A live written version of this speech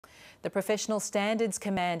The Professional Standards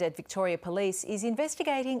Command at Victoria Police is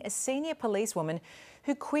investigating a senior policewoman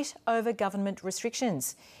who quit over government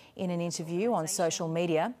restrictions. In an interview on social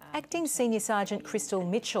media, Acting Senior Sergeant Crystal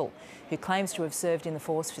Mitchell, who claims to have served in the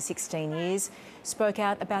force for 16 years, spoke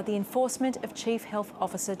out about the enforcement of Chief Health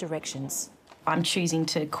Officer directions. I'm choosing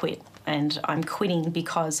to quit, and I'm quitting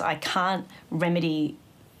because I can't remedy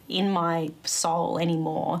in my soul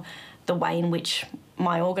anymore the way in which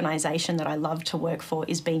my organisation that I love to work for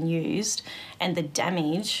is being used, and the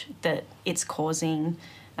damage that it's causing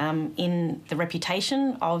in the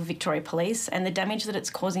reputation of Victoria Police and the damage that it's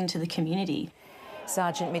causing to the community.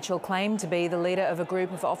 Sergeant Mitchell claimed to be the leader of a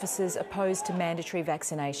group of officers opposed to mandatory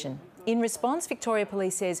vaccination. In response, Victoria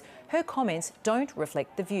Police says her comments don't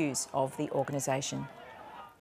reflect the views of the organisation.